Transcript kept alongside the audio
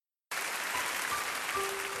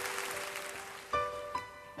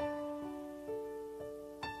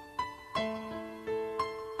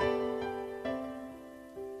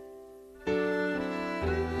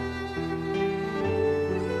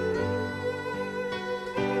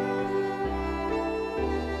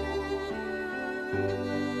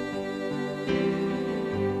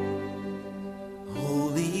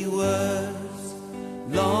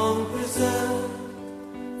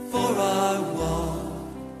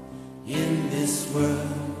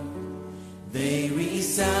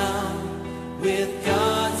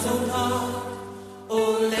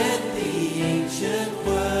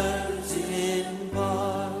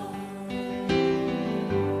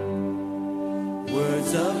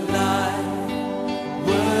Words of life,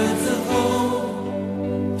 words of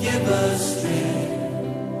hope, give us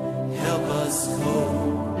strength, help us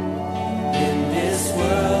cope in this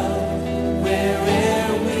world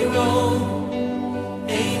where'er we roam.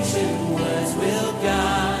 Ancient words will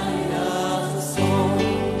guide us home.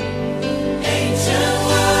 Ancient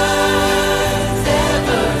words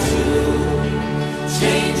ever true,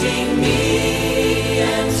 changing me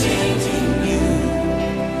and changing you.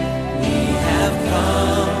 We have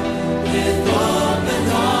come with open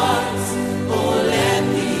hearts. Oh, let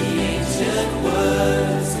the ancient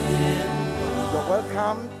words impart. You're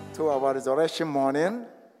welcome to our resurrection morning.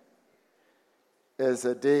 It's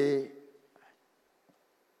a day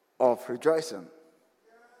of rejoicing.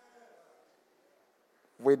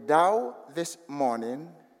 Without this morning,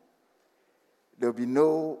 there will be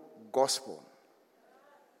no gospel.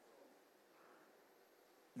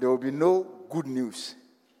 There will be no good news.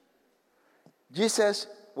 Jesus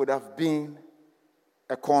would have been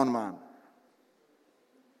a corn man,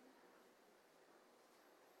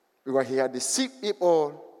 because he had deceived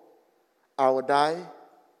people. I will die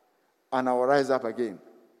and I will rise up again.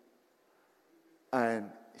 And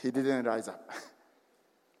he didn't rise up.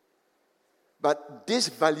 But this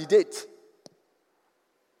validates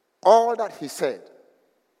all that he said.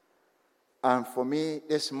 And for me,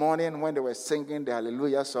 this morning when they were singing the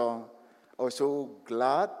Hallelujah song, I was so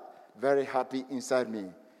glad, very happy inside me.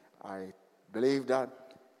 I believe that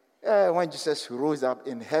when Jesus rose up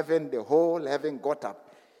in heaven, the whole heaven got up.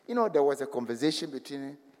 You know, there was a conversation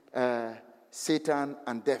between Satan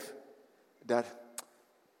and death that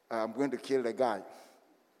I'm going to kill the guy.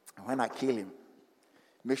 And when I kill him,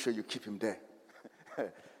 make sure you keep him there.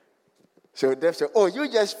 So death said, oh,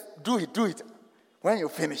 you just do it. When you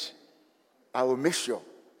finish, I will make sure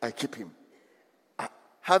I keep him.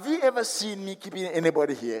 Have you ever seen me keeping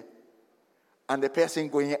anybody here and the person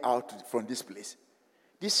going out from this place?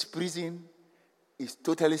 This prison is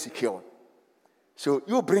totally secure. So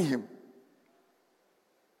you bring him.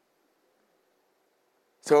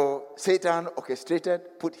 So Satan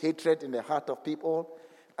orchestrated, put hatred in the heart of people,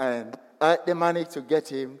 and they managed to get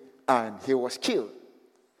him, and he was killed.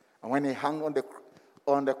 And when he hung on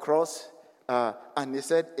the cross, and he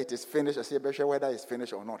said, it is finished, I said, sure whether it's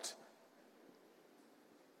finished or not.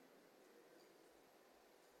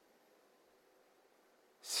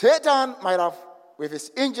 Satan might have, with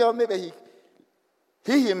his angel, maybe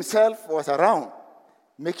he himself was around,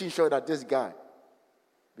 making sure that this guy,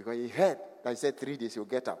 because he heard that he said 3 days he'll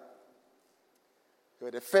get up. So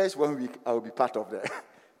the first 1 week, I will be part of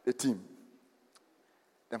the team.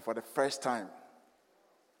 Then for the first time,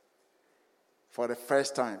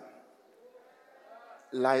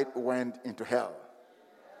 light went into hell.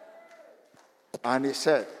 And he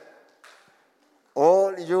said,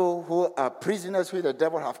 all you who are prisoners who the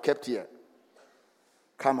devil have kept here,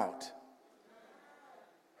 come out.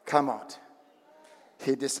 Come out.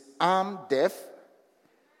 He disarmed death,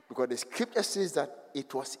 because the scripture says that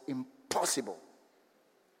it was impossible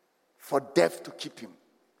for death to keep him.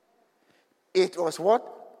 It was what?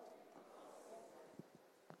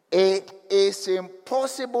 It is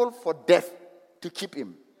impossible for death to keep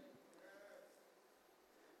him.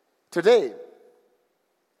 Today,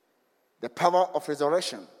 the power of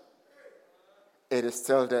resurrection, it is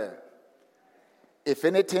still there. If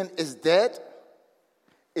anything is dead,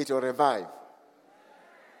 it will revive.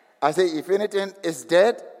 I say, if anything is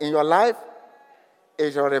dead in your life,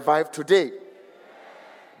 it will revive today.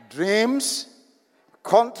 Dreams,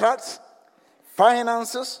 contracts,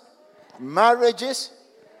 finances, marriages,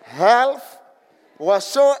 health,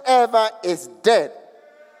 whatsoever is dead,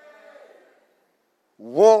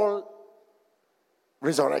 will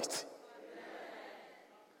resurrect.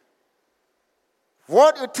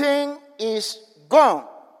 What you think is gone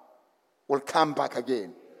will come back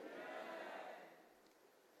again.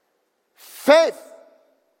 Faith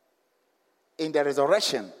in the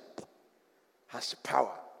resurrection has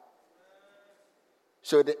power.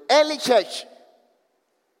 So the early church,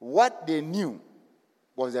 what they knew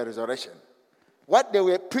was the resurrection. What they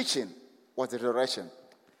were preaching was the resurrection.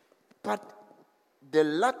 But the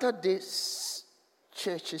latter day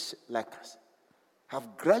churches like us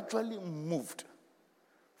have gradually moved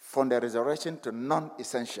from the resurrection to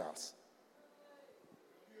non-essentials.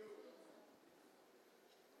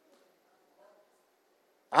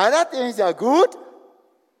 Other things are good.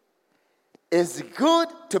 It's good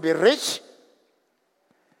to be rich,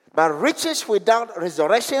 but riches without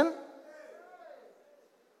resurrection,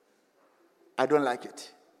 I don't like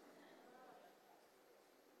it.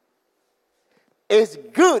 It's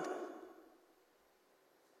good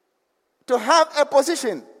to have a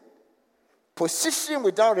position position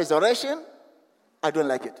without resurrection, I don't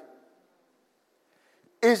like it.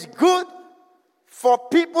 It's good for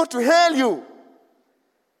people to hail you.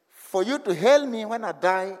 For you to hail me when I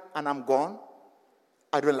die and I'm gone,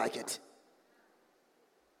 I don't like it.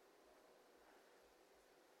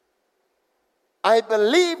 I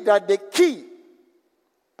believe that the key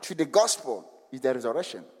to the gospel is the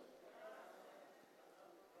resurrection.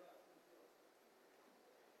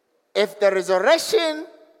 If the resurrection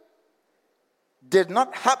did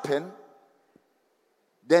not happen,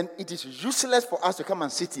 then it is useless for us to come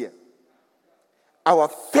and sit here. Our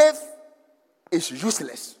faith is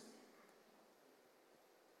useless.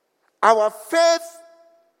 Our faith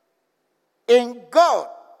in God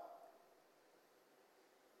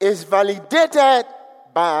is validated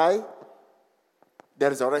by the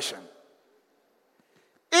resurrection.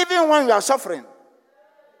 Even when you are suffering,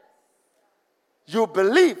 you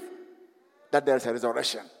believe that there is a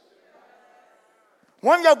resurrection.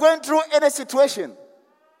 When you are going through any situation,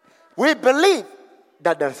 we believe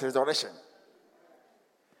that there is a resurrection.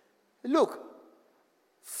 Look,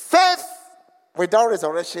 faith without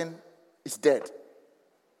resurrection is dead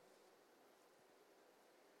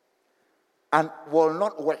and will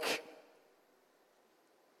not work.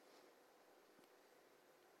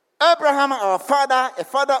 Abraham, our father, a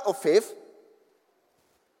father of faith,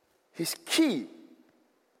 his key,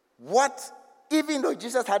 even though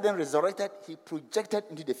Jesus hadn't resurrected, he projected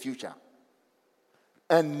into the future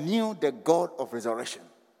and knew the God of resurrection.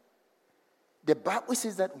 The Bible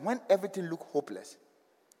says that when everything looked hopeless,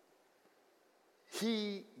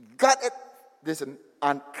 he guarded this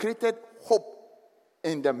and created hope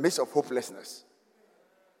in the midst of hopelessness.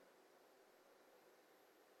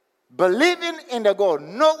 Believing in the God,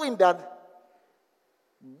 knowing that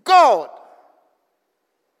God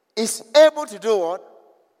is able to do what?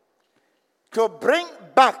 To bring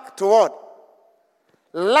back to what?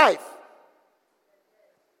 Life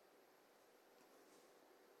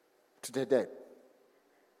to the dead.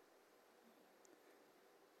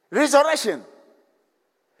 Resurrection.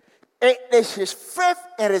 It is his faith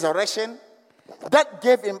in resurrection that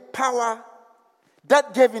gave him power,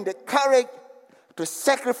 that gave him the courage to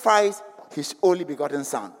sacrifice his only begotten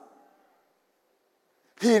son.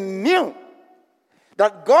 He knew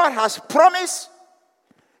that God has promised.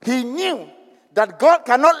 He knew that God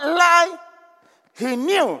cannot lie. He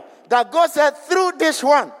knew that God said, through this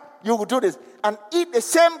one, you will do this. And if the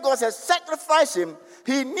same God says, sacrifice him,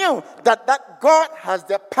 he knew that God has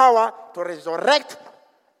the power to resurrect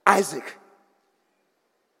Isaac.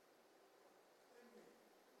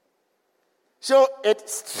 So it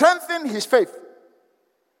strengthened his faith.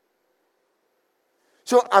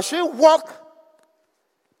 So as we walk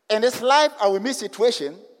in this life and we meet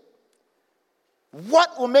situation,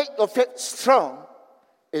 what will make your faith strong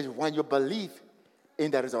is when you believe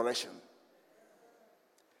in the resurrection.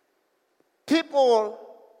 People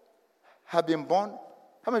have been born.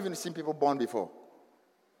 How many of you have seen people born before?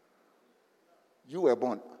 You were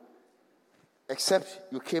born. Except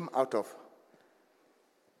you came out of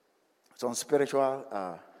some spiritual,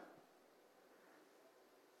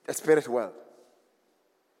 a spirit world.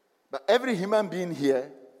 But every human being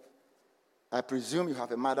here, I presume you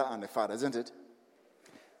have a mother and a father, isn't it?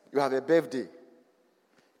 You have a birthday.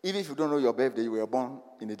 Even if you don't know your birthday, you were born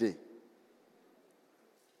in a day.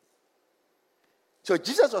 So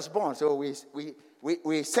Jesus was born, so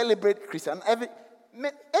we celebrate Christian.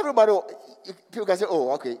 Everybody, people can say,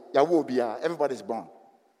 oh, okay, everybody's born.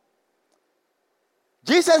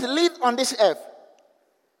 Jesus lived on this earth.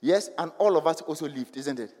 Yes, and all of us also lived,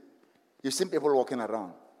 isn't it? You've seen people walking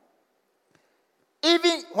around.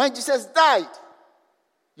 Even when Jesus died,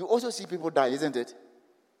 you also see people die, isn't it?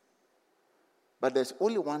 But there's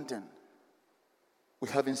only one thing we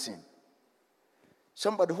haven't seen.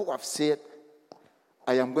 Somebody who have said,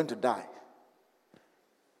 I am going to die.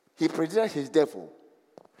 He predicted his death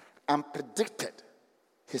and predicted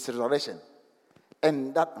his resurrection.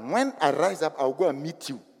 And that when I rise up, I'll go and meet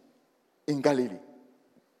you in Galilee.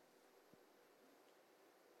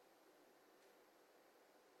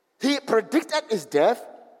 He predicted his death,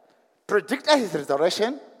 predicted his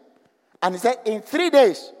resurrection, and he said, in 3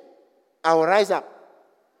 days, I will rise up.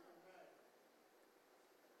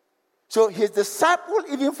 So his disciple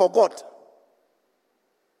even forgot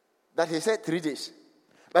that he said 3 days.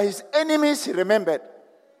 But his enemies remembered.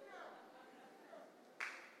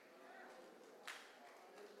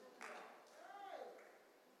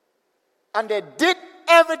 And they did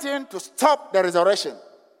everything to stop the resurrection.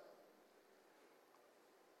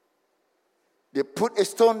 They put a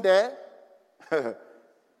stone there.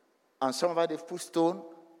 And somebody put stone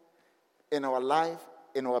in our life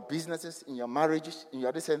in our businesses, in your marriages, in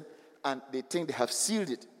your listen, and they think they have sealed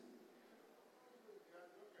it.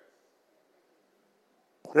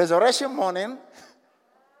 Resurrection morning,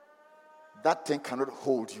 that thing cannot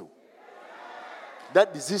hold you.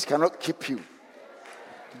 That disease cannot keep you.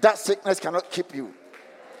 That sickness cannot keep you.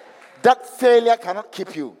 That failure cannot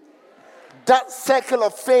keep you. That circle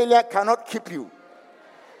of failure cannot keep you.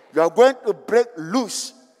 You are going to break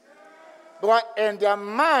loose. But in their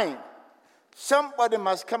mind, somebody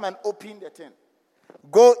must come and open the thing.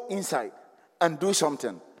 Go inside and do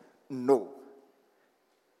something. No.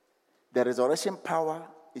 The resurrection power,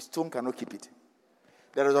 the stone cannot keep it.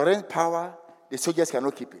 The resurrection power, the soldiers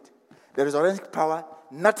cannot keep it. The resurrection power,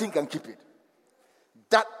 nothing can keep it.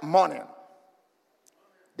 That morning,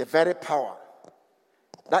 the very power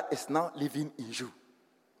that is now living in you.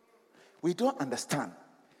 We don't understand.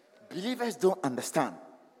 Believers don't understand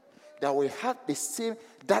that we have the same,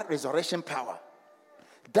 that resurrection power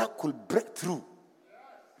that could break through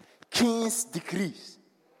king's decrees,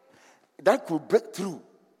 that could break through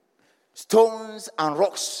stones and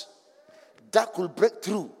rocks, that could break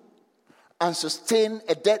through and sustain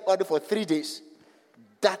a dead body for 3 days.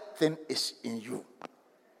 That thing is in you.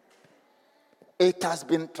 It has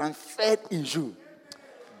been transferred in you.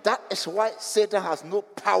 That is why Satan has no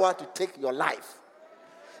power to take your life.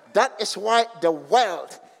 That is why the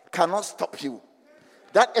world cannot stop you.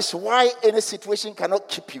 That is why any situation cannot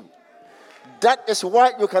keep you. That is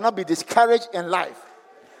why you cannot be discouraged in life.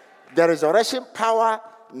 The resurrection power,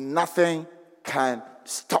 nothing can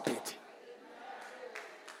stop it.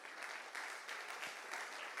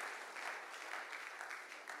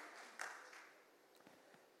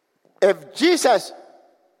 If Jesus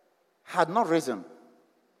had not risen,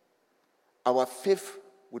 our faith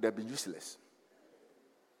would have been useless.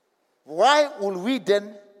 Why would we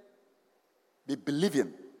then be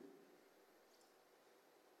believing?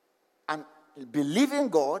 And believing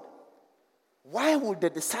God, why would the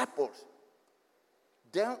disciples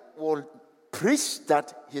then will preach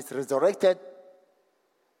that he's resurrected,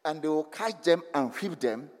 and they will catch them and whip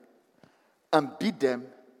them and beat them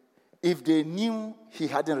if they knew he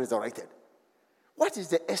hadn't resurrected? What is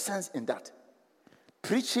the essence in that?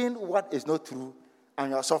 Preaching what is not true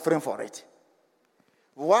and you're suffering for it.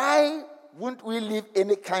 Why wouldn't we live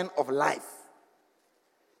any kind of life?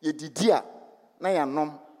 If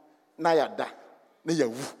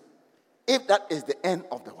that is the end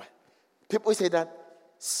of the world. People say that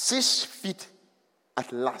 6 feet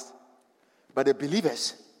at last. But the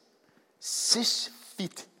believers, 6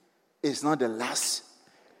 feet is not the last.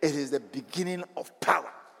 It is the beginning of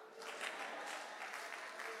power.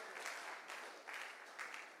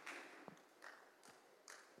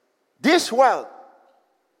 This world,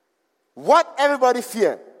 what everybody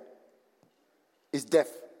fears is death.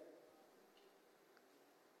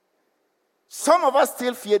 Some of us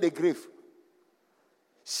still fear the grave.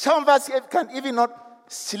 Some of us can even not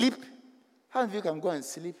sleep. How many of you can go and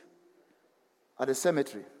sleep at the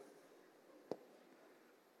cemetery?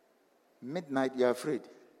 Midnight, you're afraid.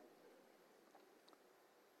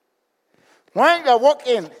 When you walk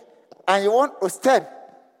in and you want to step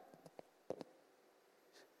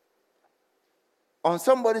on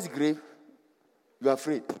somebody's grave, you're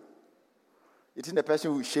afraid. You think the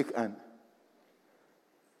person will shake hand.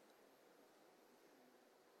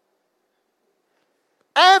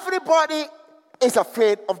 Everybody is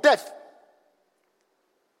afraid of death.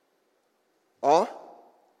 Or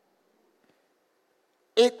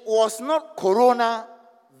it was not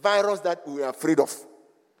coronavirus that we were afraid of.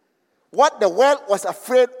 What the world was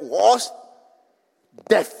afraid was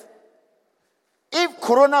death. If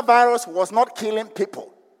coronavirus was not killing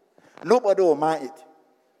people, nobody will mind it.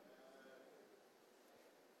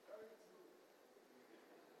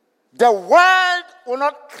 The world will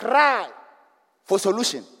not cry for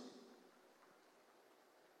solution.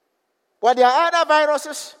 But there are other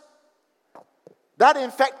viruses that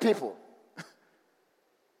infect people.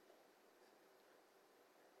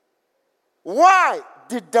 Why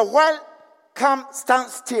did the world come stand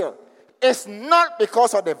still? It's not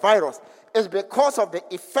because of the virus. It's because of the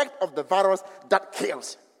effect of the virus that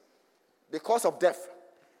kills. Because of death.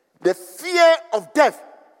 The fear of death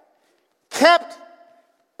kept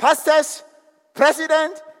pastors,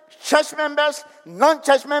 president, church members,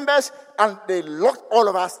 non-church members, and they locked all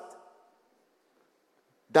of us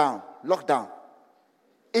down, locked down.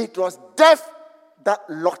 It was death that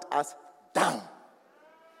locked us down.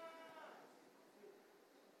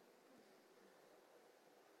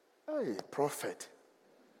 Hey, prophet.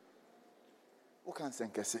 Who can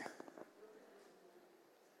say?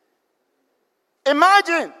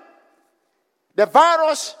 Imagine the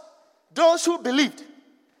virus, those who believed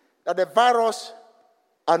that the virus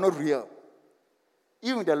are not real.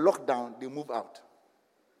 Even the lockdown, they move out.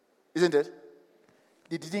 Isn't it?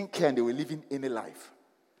 They didn't care and they were living any life.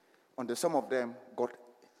 Until some of them got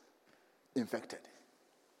infected.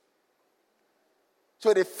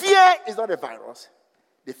 So the fear is not the virus.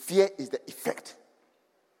 The fear is the effect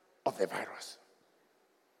of the virus.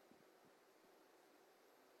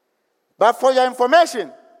 But for your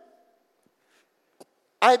information,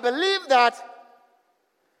 I believe that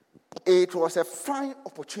it was a fine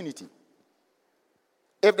opportunity.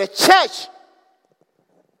 If the church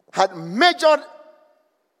had majored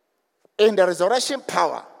in the resurrection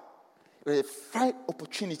power, it was a fine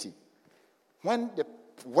opportunity when the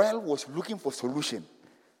world was looking for solution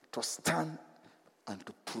to stand and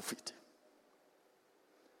to prove it.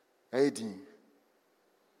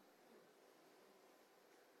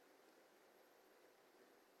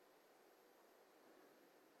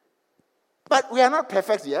 But we are not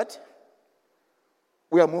perfect yet.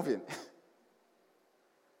 We are moving.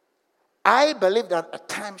 I believe that a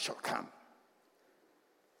time shall come.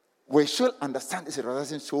 We should understand this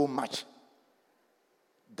resurrection so much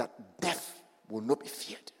that death will not be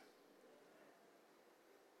feared.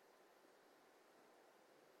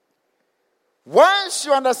 Once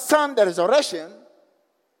you understand the resurrection,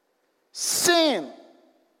 sin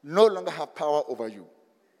no longer have power over you.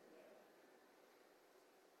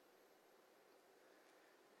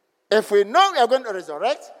 If we know we are going to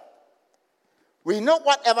resurrect, we know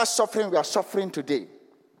whatever suffering we are suffering today,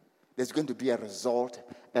 there's going to be a result,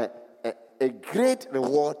 a great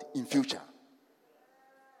reward in future.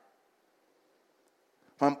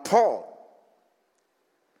 When Paul,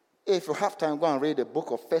 if you have time, go and read the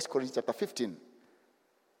book of 1 Corinthians chapter 15.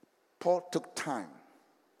 Paul took time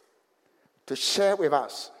to share with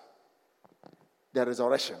us the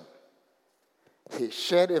resurrection. He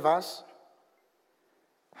shared with us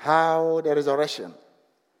how the resurrection,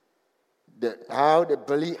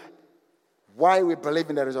 why we believe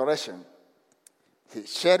in the resurrection. He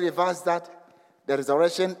shared with us that the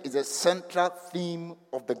resurrection is a central theme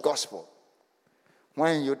of the gospel.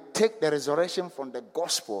 When you take the resurrection from the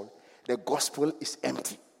gospel is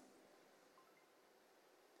empty.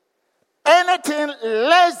 Anything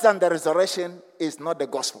less than the resurrection is not the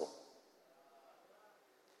gospel.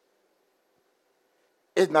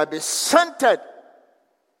 It might be centered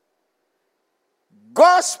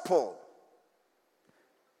gospel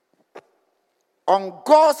on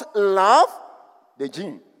God's love, the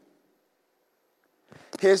gene.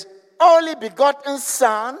 His only begotten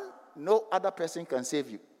Son, no other person can save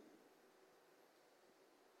you.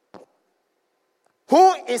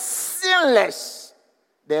 Who is sinless?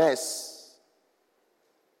 Yes.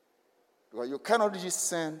 Because you cannot use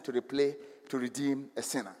sin to redeem a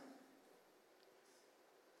sinner.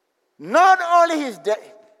 Not only his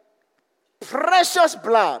precious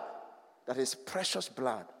blood, that his precious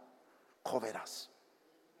blood covered us.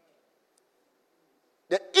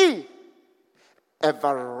 The E,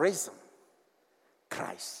 ever risen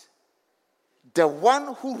Christ. The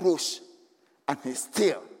one who rose and is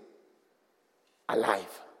still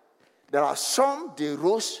alive. There are some, they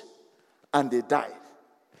rose and they died.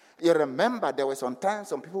 You remember there were some times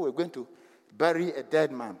some people were going to bury a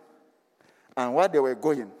dead man. And while they were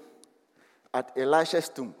going at Elisha's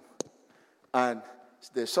tomb, and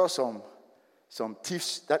they saw some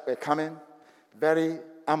thieves that were coming, very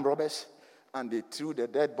armed robbers, and they threw the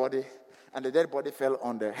dead body, and the dead body fell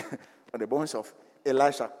on the bones of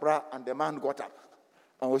Elisha, and the man got up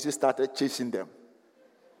and also started chasing them.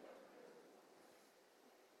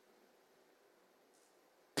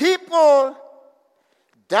 People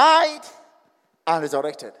died and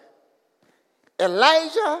resurrected.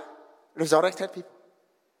 Elijah resurrected people.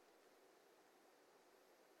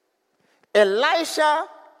 Elisha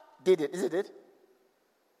did it, isn't it?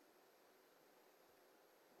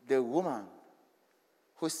 The woman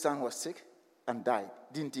whose son was sick and died,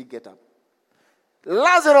 didn't he get up?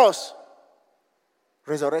 Lazarus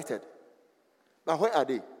resurrected. But where are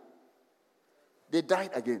they? They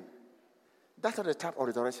died again. That's not the type of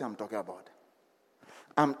resurrection I'm talking about.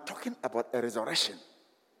 I'm talking about a resurrection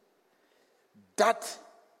that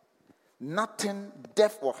nothing,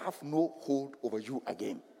 death will have no hold over you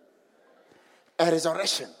again. A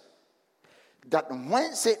resurrection that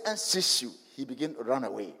when Satan sees you, he begins to run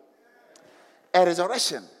away. A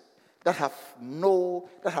resurrection that have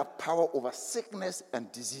power over sickness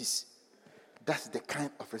and disease. That's the kind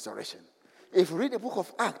of resurrection. If you read the book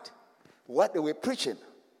of Acts, what they were preaching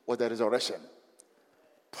was the resurrection.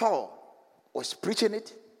 Paul was preaching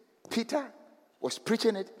it. Peter was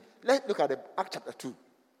preaching it. Let's look at Acts chapter 2.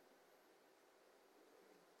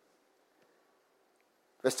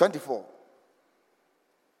 Verse 24.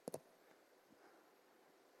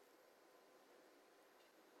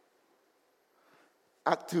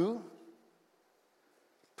 Act 2,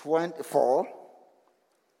 24.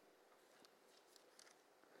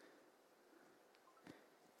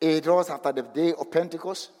 It was after the day of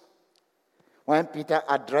Pentecost when Peter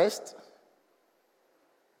addressed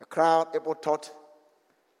the crowd. People thought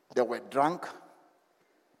they were drunk.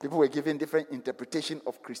 People were giving different interpretation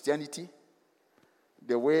of Christianity,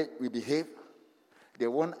 the way we behave. They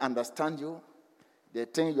won't understand you. They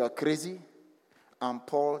think you are crazy. And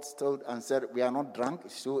Paul stood and said, we are not drunk.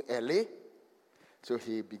 It's too early. So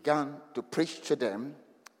he began to preach to them.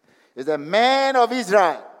 He said, men of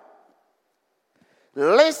Israel,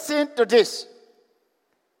 listen to this.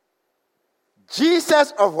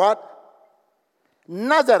 Jesus of what?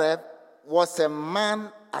 Nazareth was a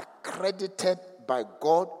man accredited by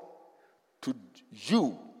God to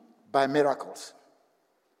you by miracles,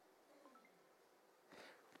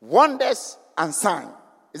 wonders and signs,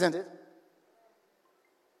 isn't it?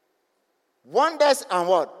 Wonders and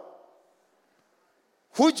what?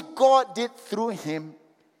 Which God did through him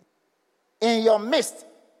in your midst,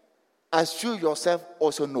 as you yourself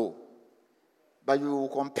also know. But you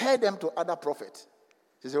compare them to other prophets.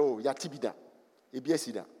 You say, oh, Yatibida,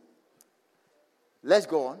 Ibiesida. Let's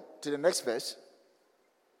go on to the next verse.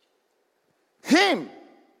 Him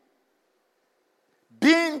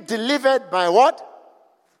being delivered by what?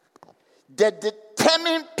 The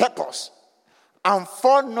determined purpose and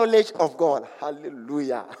foreknowledge of God.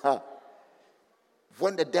 Hallelujah.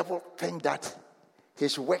 When the devil thinks that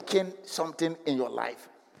he's working something in your life,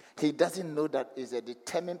 he doesn't know that it's a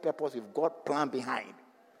determined purpose with God's plan behind.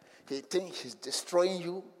 He thinks he's destroying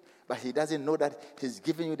you, but he doesn't know that he's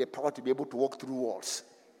giving you the power to be able to walk through walls.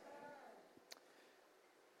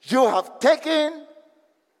 You have taken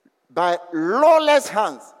by lawless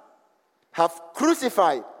hands, have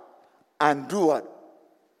crucified, and do what?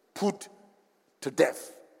 Put to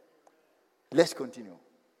death. Let's continue.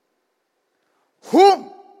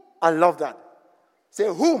 Whom? I love that. Say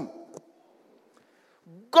whom?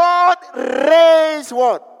 God raised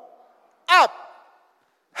what? Up.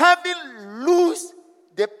 Having loosed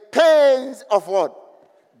the pains of what?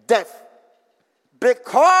 Death.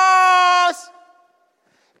 Because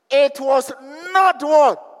it was not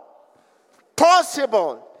what?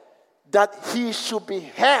 Possible that he should be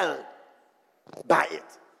held by it.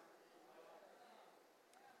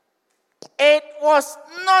 It was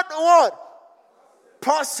not what?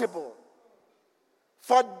 Possible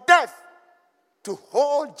for death to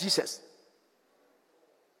hold Jesus.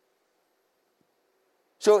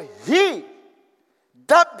 So he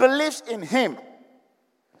that believes in him,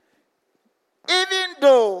 even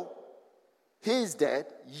though he is dead,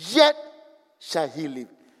 yet shall he live.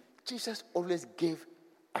 Jesus always gave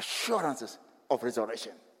assurances of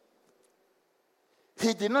resurrection.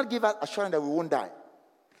 He did not give us assurance that we won't die,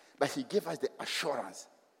 but he gave us the assurance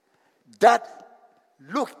that,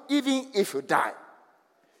 look, even if you die,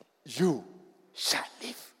 you shall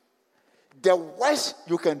live. The worst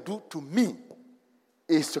you can do to me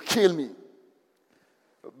is to kill me.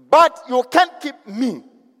 But you can't keep me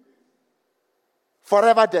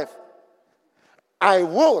forever deaf. I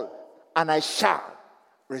will and I shall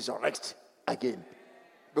resurrect again.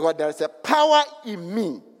 Because there is a power in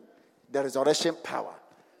me, the resurrection power.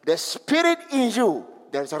 The spirit in you,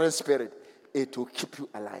 the resurrection spirit, it will keep you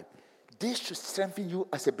alive. This should strengthen you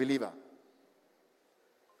as a believer.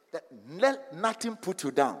 That let nothing put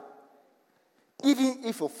you down. Even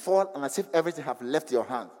if you fall and as if everything have left your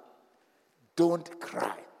hand, don't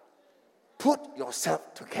cry. Put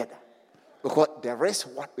yourself together. Because there is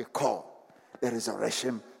what we call the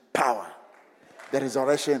resurrection power. The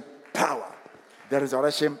resurrection power. The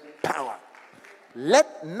resurrection power.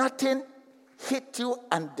 Let nothing hit you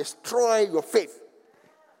and destroy your faith.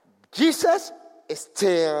 Jesus is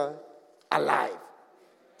still alive.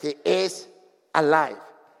 He is alive.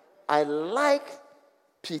 I like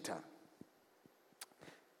Peter.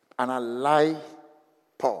 And I like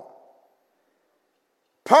Paul.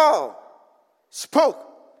 Paul spoke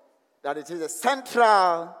that it is a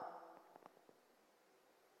central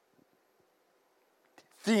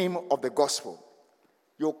theme of the gospel.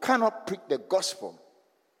 You cannot preach the gospel.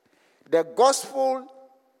 The gospel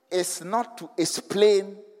is not to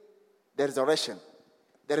explain the resurrection.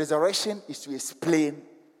 The resurrection is to explain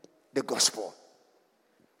the gospel.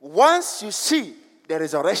 Once you see the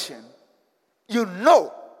resurrection, you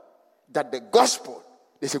know that the gospel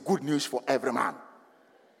is a good news for every man.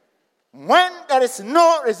 When there is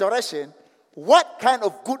no resurrection, what kind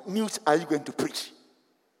of good news are you going to preach?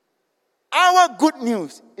 Our good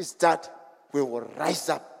news is that we will rise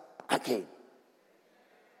up again.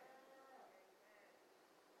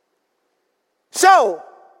 So,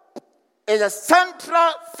 it's a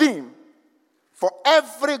central theme for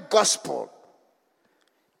every gospel.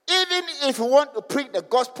 Even if you want to preach the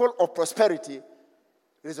gospel of prosperity,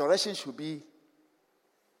 resurrection should be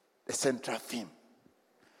the central theme.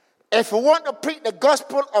 If you want to preach the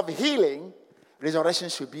gospel of healing, resurrection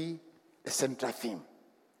should be the central theme.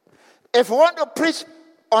 If you want to preach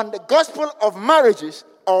on the gospel of marriages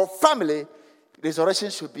or family, resurrection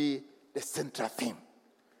should be the central theme.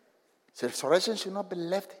 So resurrection should not be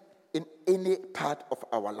left in any part of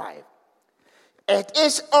our life. It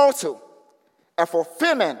is also a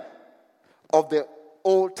fulfillment of the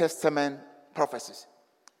Old Testament prophecies.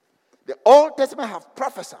 The Old Testament have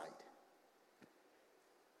prophesied,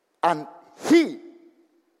 and he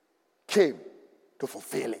came to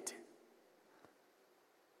fulfill it.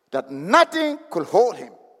 That nothing could hold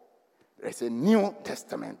him. There's a New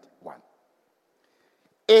Testament one.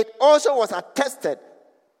 It also was attested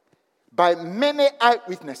by many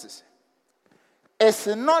eyewitnesses. It's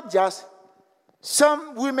not just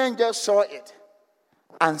some women just saw it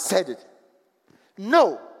and said it.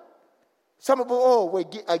 No. Some people, we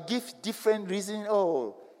give different reasons.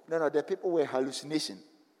 No, the people were hallucination.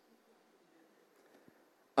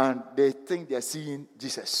 And they think they're seeing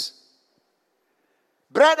Jesus.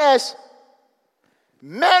 Brothers,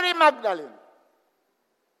 Mary Magdalene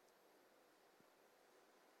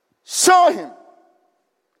saw him.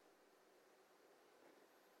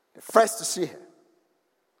 The first to see her.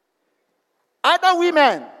 Other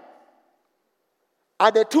women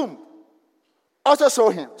at the tomb also saw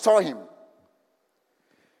him.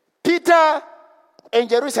 Peter in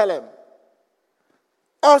Jerusalem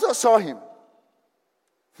also saw him.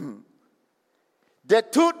 The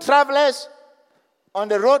two travelers on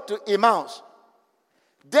the road to Emmaus,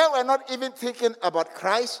 they were not even thinking about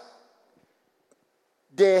Christ.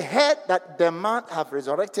 They heard that the man had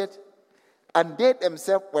resurrected, and they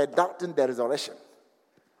themselves were doubting the resurrection.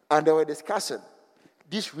 And they were discussing,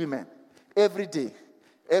 these women, every day,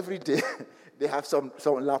 they have some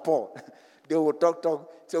rapport. They will talk.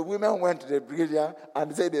 So women went to the graveyard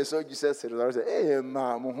and said they saw Jesus resurrected. Hey,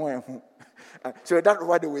 so that's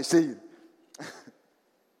what they were saying.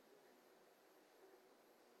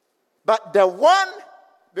 But the one,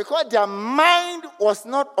 because their mind was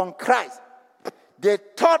not on Christ, they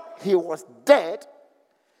thought he was dead.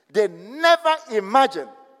 They never imagined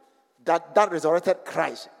that resurrected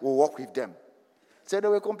Christ will walk with them. So they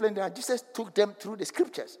were complaining that Jesus took them through the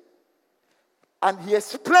scriptures. And he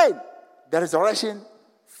explained the resurrection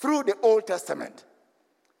through the Old Testament.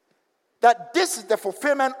 That this is the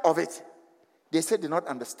fulfillment of it. They said they did not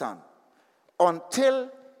understand. Until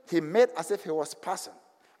he made as if he was passing.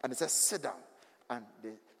 And he said, sit down. And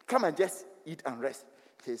they come and just eat and rest.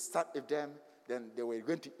 He sat with them. Then they were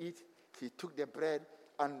going to eat. He took the bread.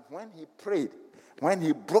 And when he prayed, when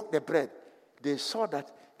he broke the bread, they saw that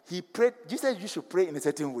he prayed. Jesus used to pray in a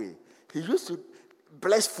certain way. He used to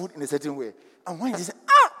bless food in a certain way. And when he said,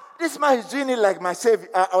 this man is doing it like my Savior,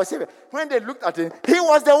 our Savior. When they looked at him, he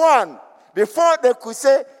was the one. Before they could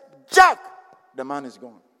say, Jack, the man is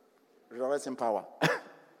gone. Resurrection power.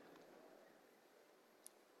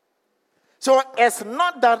 So it's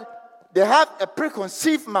not that they have a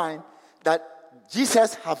preconceived mind that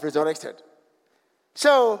Jesus has resurrected.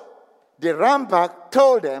 So they ran back,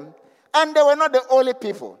 told them, and they were not the only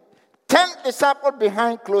people. 10 disciples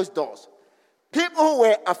behind closed doors. People who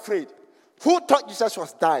were afraid, who thought Jesus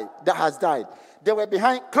has died. They were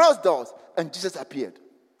behind closed doors, and Jesus appeared.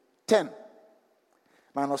 10.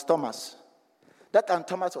 Minus Thomas. That time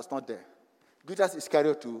Thomas was not there. Judas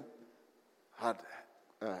Iscariot too had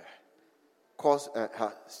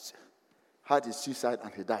had his suicide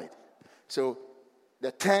and he died. So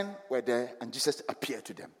the 10 were there and Jesus appeared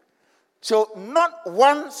to them. So not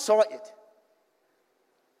one saw it.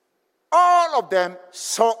 All of them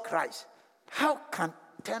saw Christ. How can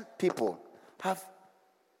 10 people have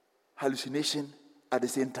hallucination at the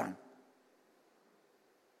same time?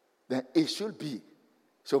 Then it should be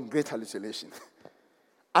some great hallucination.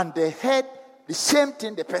 And they heard the same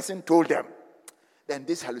thing the person told them. Then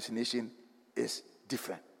this hallucination is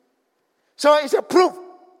different. So it's a proof.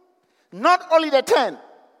 Not only the 10,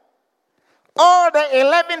 all the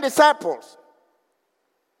 11 disciples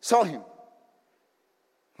saw him.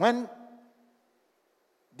 When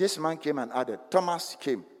this man came and added, Thomas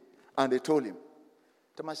came and they told him.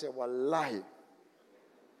 Thomas said, Wallahi.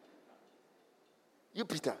 You,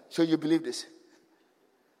 Peter, so you believe this?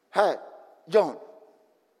 Hey, John.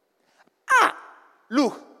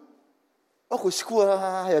 Look. Okay, school,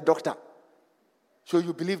 a doctor. So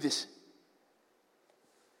you believe this?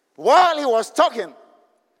 While he was talking,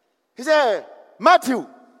 he said, Matthew,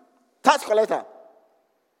 tax collector.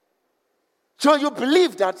 So you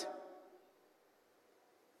believe that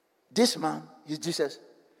this man is Jesus?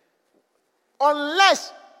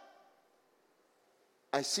 Unless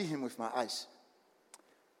I see him with my eyes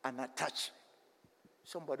and I touch,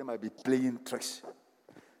 somebody might be playing tricks.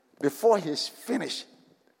 Before he's finished,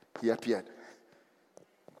 he appeared.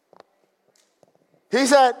 He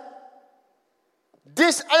said,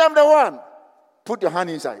 this I am the one. Put your hand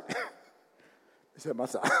inside. He said,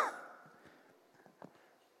 Master.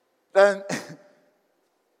 Then,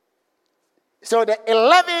 so the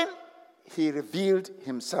 11 he revealed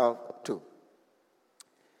himself to.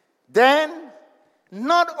 Then,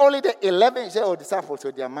 not only the 11, he said, disciples,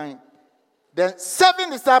 so they are mine. Then 7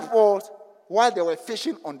 disciples while they were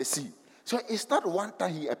fishing on the sea. So it's not one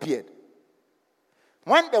time he appeared.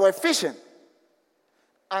 When they were fishing,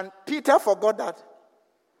 and Peter forgot that,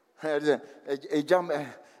 he jumped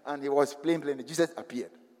and he was playing, Jesus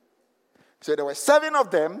appeared. So there were 7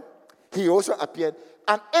 of them. He also appeared.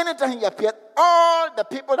 And anytime he appeared, all the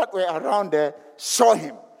people that were around there saw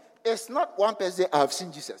him. It's not one person, I have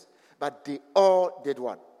seen Jesus. But they all did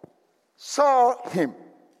what? Saw him.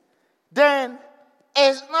 Then,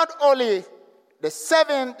 it's not only the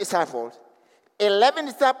 7 disciples, 11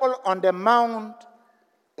 disciples on the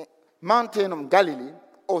mountain of Galilee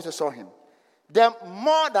also saw him. Then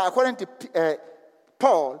more than, according to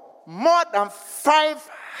Paul, more than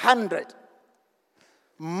 500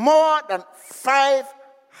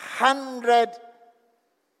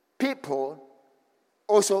 people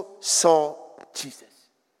also saw Jesus.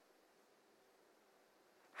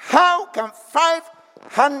 How can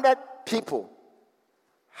 500 people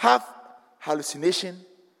have hallucination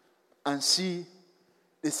and see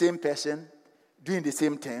the same person doing the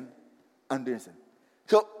same thing and doing the same?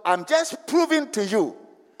 So I'm just proving to you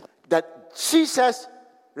that Jesus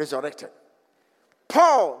resurrected.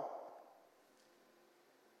 Paul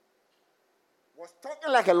was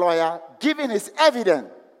talking like a lawyer, giving his evidence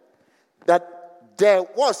that there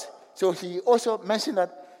was. So he also mentioned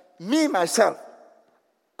that me, myself,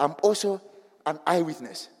 I'm also an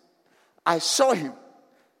eyewitness. I saw him.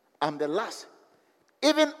 I'm the last.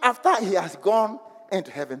 Even after he has gone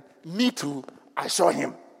into heaven, me too, I saw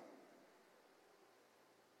him.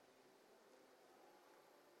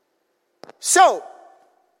 So,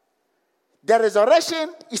 the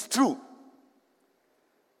resurrection is true.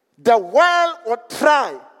 The world will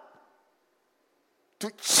try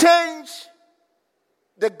to change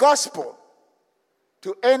the gospel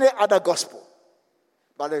to any other gospel.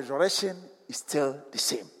 But the resurrection is still the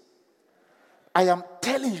same. I am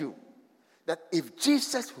telling you that if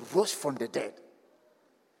Jesus rose from the dead,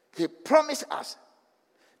 he promised us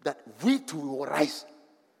that we too will rise.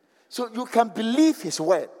 So you can believe his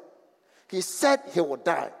word. He said he will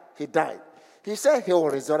die. He died. He said he will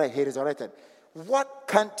resurrect. He resurrected. What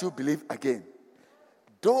can't you believe again?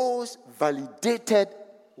 Those validated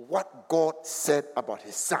what God said about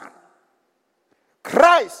his son.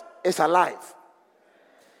 Christ is alive.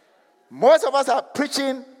 Most of us are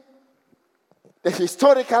preaching the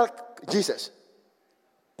historical Jesus.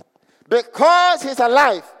 Because he's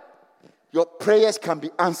alive, your prayers can be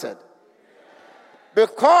answered.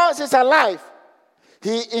 Because he's alive,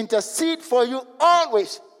 he intercedes for you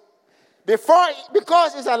always.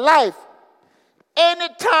 Because he's alive,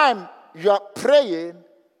 anytime you are praying,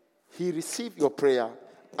 he receives your prayer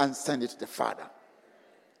and sends it to the Father.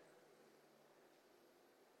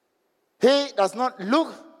 He does not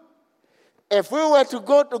look. If we were to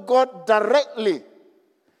go to God directly,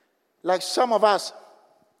 like some of us,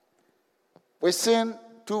 we sinned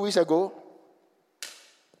 2 weeks ago,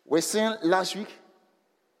 we sinned last week,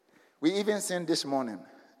 we even sinned this morning.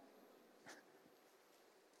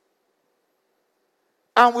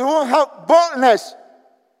 And we won't have boldness.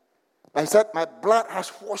 I said, my blood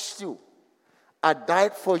has washed you. I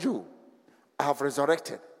died for you. I have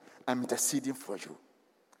resurrected. I'm interceding for you.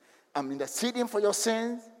 I'm interceding for your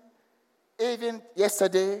sins, even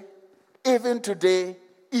yesterday, even today,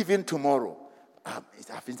 even tomorrow.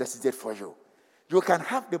 I've interceded for you. You can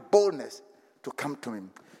have the boldness to come to him.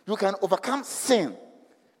 You can overcome sin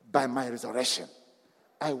by my resurrection.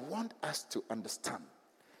 I want us to understand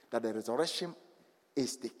that the resurrection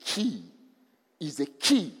is the key. Is the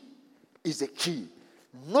key. Is the key.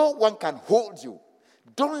 No one can hold you.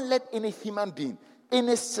 Don't let any human being,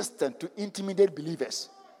 any system to intimidate believers.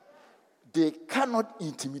 They cannot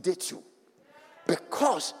intimidate you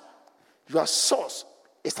because your source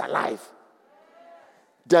is alive.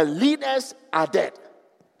 The leaders are dead.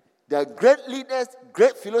 The great leaders,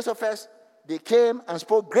 great philosophers, they came and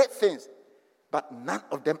spoke great things. but none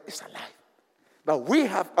of them is alive. But we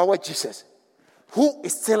have our Jesus, who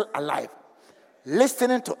is still alive,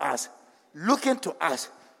 listening to us, looking to us,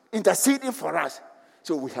 interceding for us.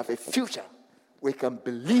 So we have a future. We can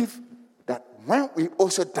believe that when we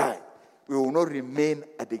also die, we will not remain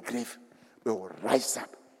at the grave. We will rise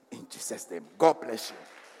up in Jesus' name. God bless you.